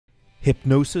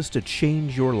Hypnosis to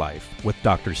Change Your Life with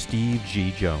Dr. Steve G.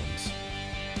 Jones.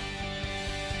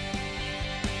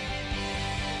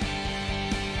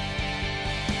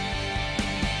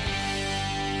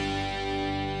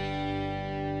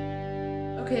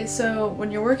 Okay, so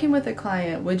when you're working with a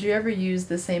client, would you ever use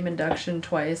the same induction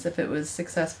twice if it was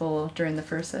successful during the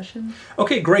first session?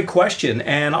 Okay, great question.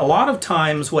 And a lot of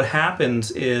times what happens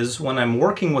is when I'm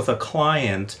working with a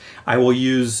client, I will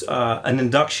use an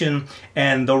induction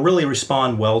and they'll really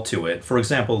respond well to it. For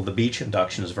example, the beach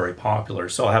induction is very popular.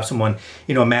 So I'll have someone,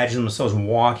 imagine themselves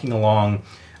walking along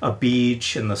a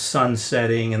beach and the sun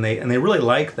setting, and they really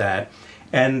like that.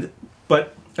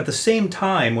 But at the same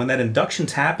time, when that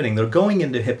induction's happening, they're going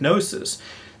into hypnosis.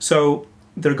 So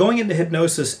they're going into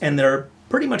hypnosis and they're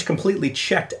pretty much completely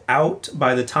checked out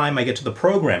by the time I get to the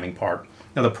programming part.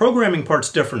 Now the programming part's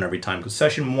different every time, because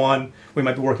session 1, we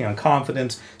might be working on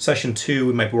confidence. Session 2,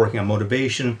 we might be working on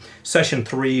motivation. Session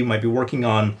 3, we might be working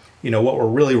on, what we're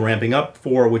really ramping up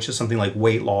for, which is something like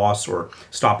weight loss or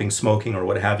stopping smoking or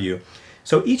what have you.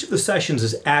 So each of the sessions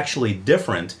is actually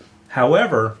different.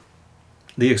 However,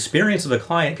 the experience of the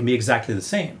client can be exactly the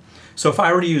same. So if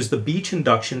I were to use the beach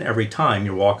induction every time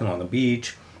you're walking on the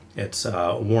beach, it's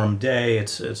a warm day,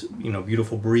 it's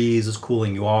beautiful breeze, it's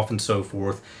cooling you off and so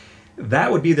forth,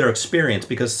 that would be their experience,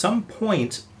 because at some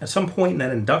point in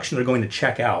that induction they're going to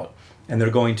check out and they're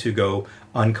going to go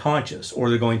unconscious, or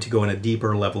they're going to go in a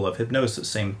deeper level of hypnosis.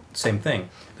 Same thing.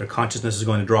 Their consciousness is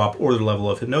going to drop, or their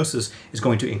level of hypnosis is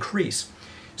going to increase.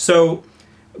 So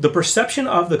the perception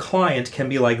of the client can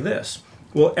be like this.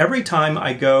 Well, every time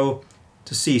I go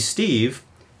to see Steve,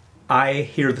 I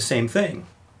hear the same thing.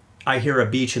 I hear a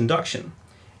beach induction,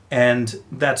 and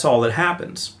that's all that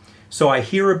happens. So I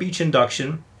hear a beach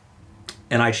induction,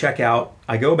 and I check out,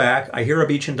 I go back, I hear a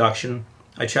beach induction,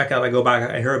 I check out, I go back,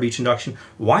 I hear a beach induction.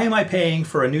 Why am I paying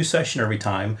for a new session every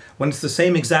time when it's the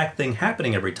same exact thing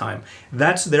happening every time?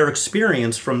 That's their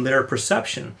experience from their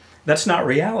perception. That's not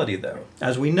reality, though.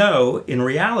 As we know, in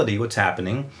reality, what's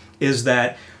happening is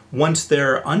that once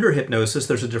they're under hypnosis,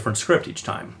 there's a different script each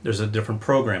time. There's a different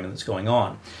programming that's going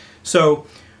on. So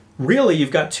really, you've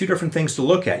got two different things to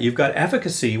look at. You've got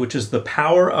efficacy, which is the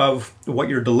power of what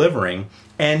you're delivering,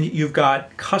 and you've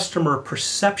got customer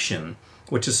perception,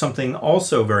 which is something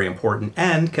also very important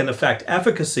and can affect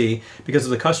efficacy, because if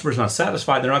the customer's not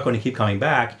satisfied, they're not going to keep coming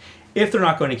back. If they're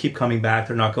not going to keep coming back,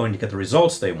 they're not going to get the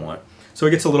results they want. So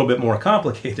it gets a little bit more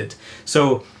complicated.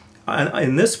 So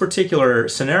in this particular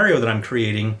scenario that I'm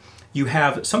creating, you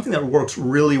have something that works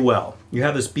really well. You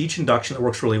have this beach induction that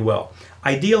works really well.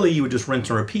 Ideally, you would just rinse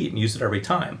and repeat and use it every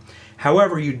time.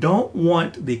 However, you don't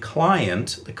want the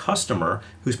client, the customer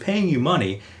who's paying you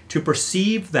money, to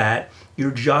perceive that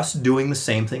you're just doing the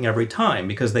same thing every time,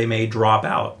 because they may drop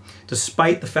out.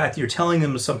 Despite the fact that you're telling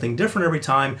them something different every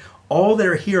time, all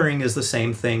they're hearing is the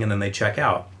same thing and then they check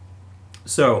out.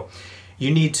 So you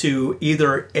need to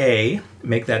either A,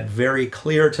 make that very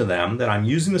clear to them that I'm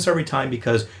using this every time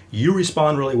because you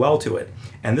respond really well to it.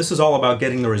 And this is all about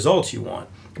getting the results you want.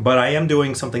 But I am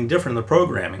doing something different in the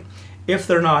programming.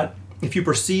 If you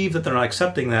perceive that they're not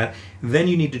accepting that, then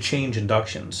you need to change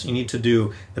inductions. You need to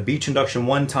do the beach induction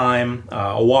one time,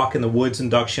 a walk in the woods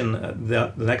induction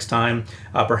the next time.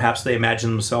 Perhaps they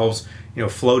imagine themselves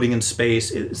floating in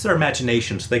space. It's their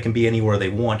imagination, so they can be anywhere they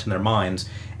want in their minds,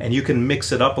 and you can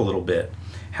mix it up a little bit.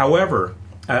 However,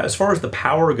 as far as the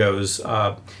power goes,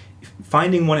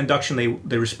 finding one induction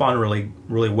they respond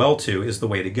really well to is the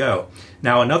way to go.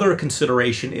 Now, another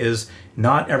consideration is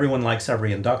not everyone likes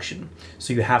every induction,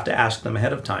 so you have to ask them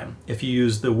ahead of time. If you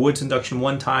use the woods induction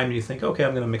one time and you think, okay,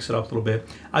 I'm going to mix it up a little bit,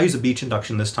 I'll use a beach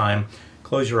induction this time,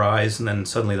 close your eyes, and then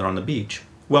suddenly they're on the beach.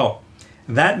 Well,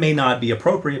 that may not be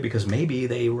appropriate because maybe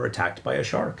they were attacked by a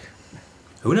shark.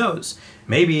 Who knows?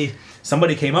 Maybe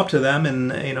somebody came up to them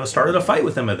and started a fight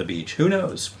with them at the beach. Who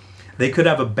knows? They could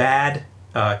have a bad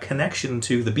connection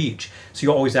to the beach. So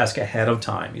you always ask ahead of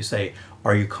time. You say,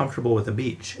 are you comfortable with the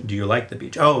beach? Do you like the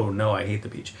beach? Oh, no, I hate the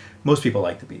beach. Most people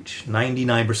like the beach.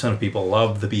 99% of people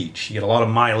love the beach. You get a lot of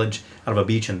mileage out of a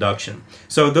beach induction.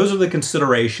 So those are the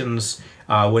considerations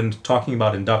when talking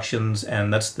about inductions,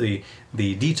 and that's the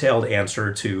detailed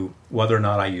answer to whether or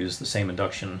not I use the same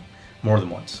induction more than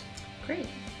once. Great.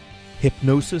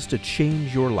 Hypnosis to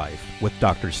Change Your Life with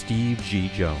Dr. Steve G.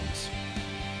 Jones.